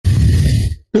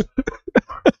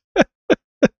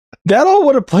That all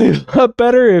would have played up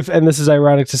better if, and this is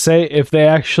ironic to say, if they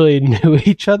actually knew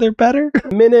each other better.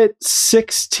 Minute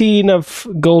 16 of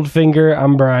Goldfinger.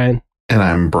 I'm Brian. And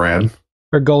I'm Brad.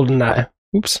 Or Goldeneye.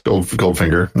 Oops.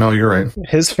 Goldfinger. No, you're right.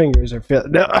 His fingers are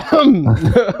no.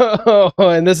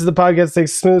 And this is the podcast that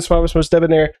takes the smoothest, smartest, most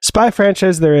debonair spy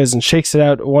franchise there is and shakes it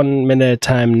out 1 minute at a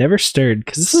time, never stirred,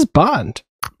 because this is Bond.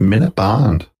 Minute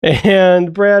Bond.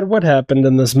 And Brad, what happened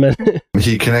in this minute?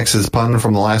 He connects his pun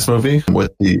from the last movie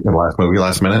with the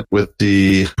last minute, with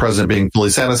the president being fully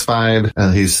satisfied.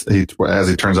 And he as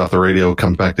he turns off the radio,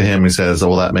 comes back to him. He says, "Oh,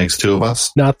 well, that makes 2 of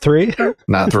us." Not 3?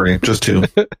 Not 3, just 2.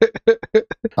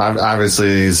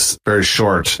 Obviously, he's very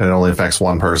short and it only affects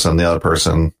one person. The other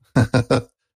person,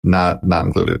 not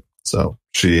included. So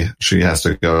she has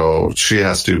to go. She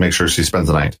has to make sure she spends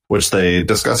the night, which they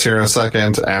discuss here in a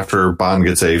second after Bond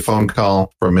gets a phone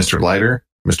call from Mr.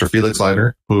 Felix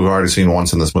Leiter, who we've already seen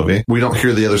once in this movie. We don't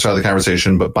hear the other side of the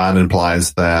conversation, but Bond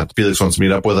implies that Felix wants to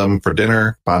meet up with him for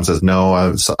dinner. Bond says, "No,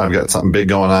 I've got something big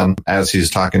going on." As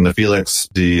he's talking to Felix,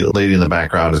 the lady in the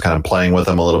background is kind of playing with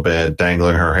him a little bit,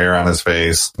 dangling her hair on his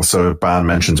face. So Bond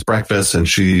mentions breakfast, and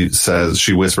she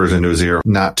whispers into his ear,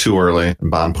 "Not too early."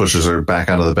 And Bond pushes her back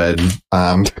onto the bed,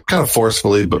 kind of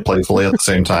forcefully, but playfully at the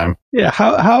same time. Yeah,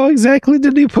 how exactly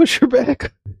did he push her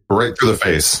back? Right through the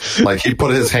face. Like he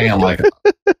put his hand, like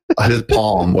his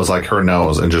palm was like her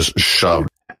nose and just shoved.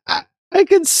 I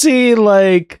could see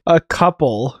like a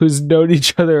couple who's known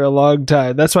each other a long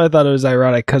time. That's why I thought it was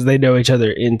ironic, because they know each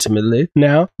other intimately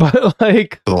now. But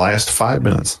like For the last 5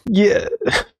 minutes. Yeah.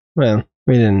 Well,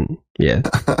 we didn't. Yeah.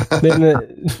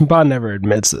 Bond never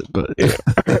admits it, but yeah.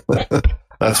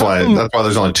 That's why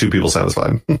there's only 2 people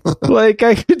satisfied. Like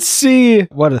I could see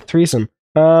what a threesome.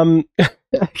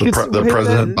 The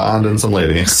president, Bond, and some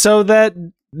lady. So that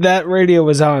radio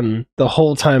was on the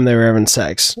whole time they were having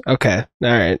sex. Okay. All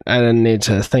right. I didn't need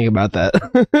to think about that.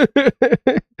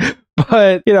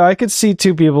 But, I could see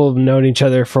 2 people who've known each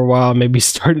other for a while, maybe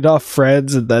started off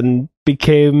friends and then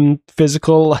became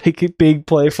physical, like being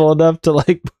playful enough to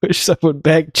like push someone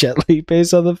back gently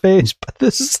based on the face. But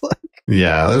this is like...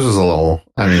 Yeah, this was a little...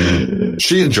 I mean,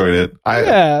 she enjoyed it.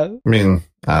 I mean...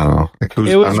 I don't know. Like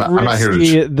I'm not here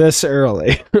to this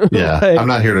early. Yeah, like, I'm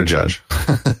not here to judge.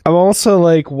 I'm also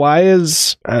like, why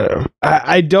is... I don't know.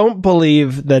 I don't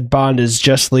believe that Bond is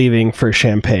just leaving for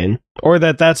champagne, or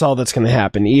that's all that's going to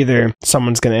happen. Either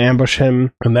someone's going to ambush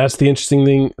him, and that's the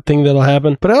interesting thing that'll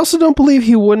happen. But I also don't believe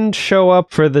he wouldn't show up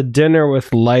for the dinner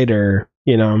with Leiter.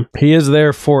 He is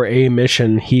there for a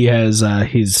mission. He's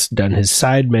done his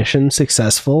side mission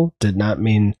successful. Did not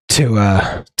mean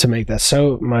to make that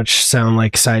so much sound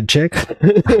like side chick,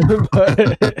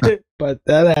 but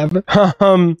that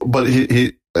happened. But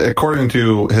he according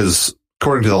to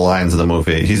the lines of the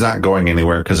movie, he's not going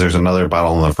anywhere because there's another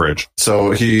bottle in the fridge.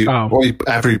 So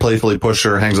after he playfully pushed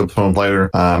her, hangs up the phone later,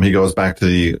 he goes back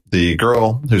to the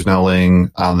girl who's now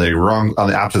laying on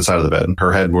the opposite side of the bed.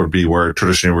 Her head would be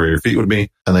traditionally where your feet would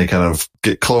be. And they kind of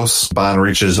get close. Bond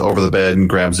reaches over the bed and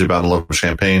grabs the bottle of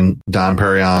champagne. Dom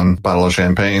Perignon bottle of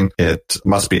champagne. It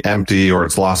must be empty or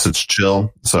it's lost its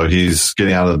chill. So he's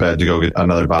getting out of the bed to go get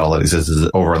another bottle that he says is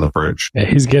over in the fridge. Yeah,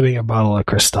 he's getting a bottle of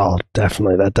Cristal.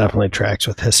 Definitely. That definitely tracks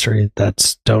with history.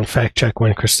 Don't fact check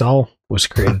when Cristal was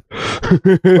created.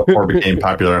 Or became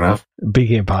popular enough.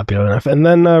 And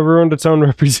then ruined its own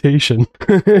reputation.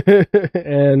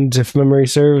 And if memory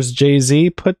serves, Jay-Z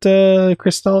put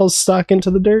Cristal's stock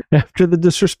into the dirt after the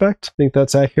disrespect. I think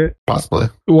that's accurate. Possibly.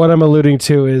 What I'm alluding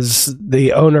to is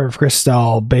the owner of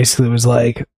Cristal basically was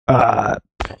like,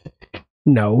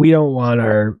 no, we don't want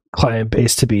our client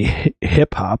base to be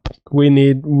hip hop.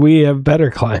 We have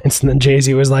better clients. And then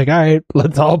Jay-Z was like, all right,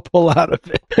 let's all pull out of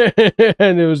it.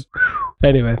 And it was,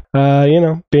 anyway,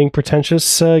 being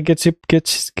pretentious gets you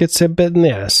a bit in the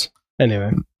ass.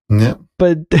 Anyway. Yeah.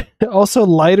 But also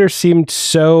Leiter seemed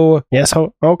so, yes,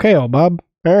 okay, old Bob.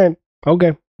 All right.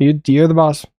 Okay. You're the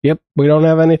boss. Yep. We don't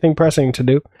have anything pressing to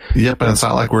do. Yep. And it's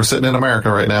not like we're sitting in America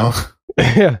right now.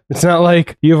 Yeah, it's not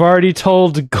like you've already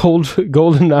told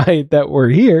Goldeneye that we're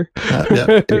here.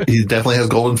 Yeah, he definitely has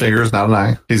golden fingers, not an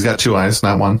eye. He's got 2 eyes,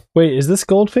 not 1. Wait, is this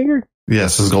Goldfinger?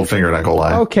 Yes, this is Goldfinger, not Gold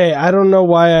Eye. Okay, I don't know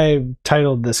why I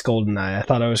titled this Goldeneye. I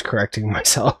thought I was correcting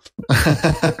myself.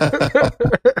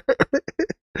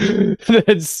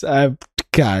 That's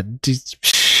God,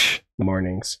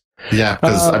 mornings. Yeah,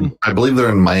 because I believe they're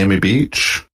in Miami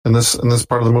Beach. In this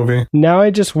part of the movie. Now I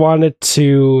just wanted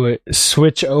to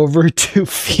switch over to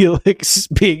Felix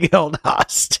being held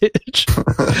hostage.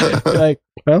 Like,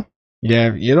 well,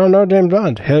 yeah, you don't know James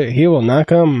Bond. He will not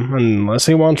come unless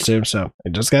he wants to. So I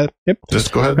just go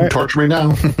ahead and torture me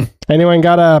now. Anyone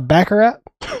got a Baccarat?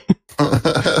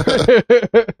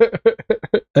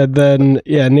 And then,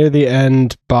 near the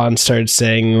end, Bond started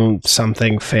saying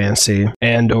something fancy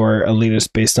and or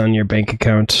elitist based on your bank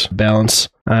account balance.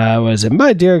 Was it,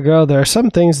 my dear girl, there are some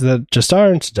things that just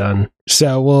aren't done.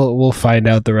 So we'll find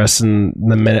out the rest in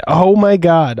the minute. Oh my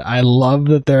god, I love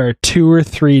that there are 2 or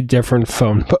 3 different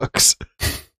phone books.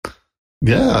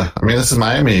 Yeah, I mean, this is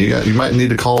Miami. You might need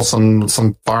to call some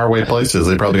faraway places.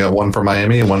 They probably got one for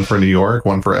Miami, one for New York,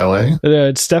 one for LA. Yeah,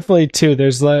 it's definitely 2.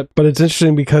 There's that, but it's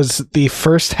interesting because the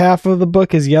first half of the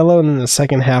book is yellow, and then the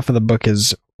second half of the book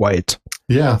is white.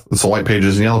 Yeah, it's the white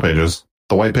pages and yellow pages.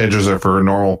 The white pages are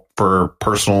for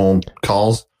personal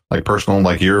calls, like personal,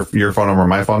 like your phone number,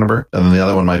 my phone number, and then the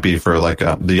other one might be for like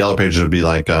the yellow pages would be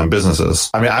like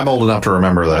businesses. I mean, I'm old enough to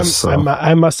remember this.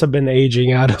 I must have been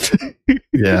aging out of it.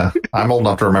 Yeah, I'm old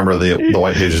enough to remember the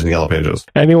white pages and the yellow pages.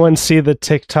 Anyone see the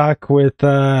TikTok with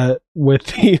the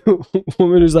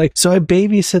woman who's like, so I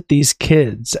babysit these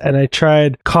kids, and I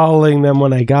tried calling them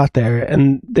when I got there,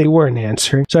 and they weren't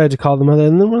answering, so I had to call them other.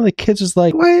 And then one of the kids was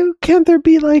like, why can't there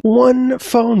be like one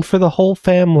phone for the whole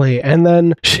family? And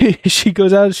then she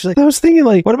goes out and she's like, I was thinking,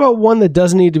 like, what about one that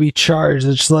doesn't need to be charged?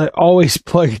 It's like always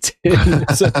plugged in.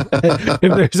 So if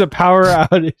there's a power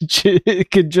outage,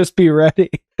 it could just be ready.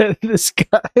 And this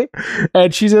guy,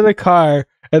 and she's in a car,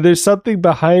 and there's something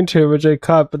behind her which I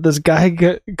caught, but this guy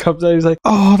comes out, he's like,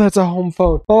 oh, that's a home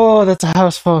phone, oh, that's a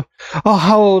house phone, oh,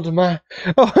 how old am I,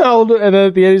 oh, how old, and then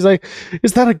at the end he's like,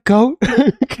 is that a goat?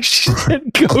 She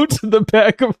said goats in the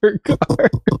back of her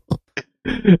car.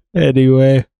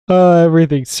 Anyway,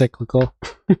 everything's cyclical.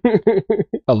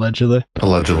 Allegedly.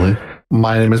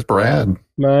 My name is Brad.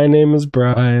 My name is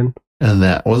Brian. And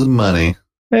that was money.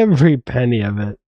 Every penny of it.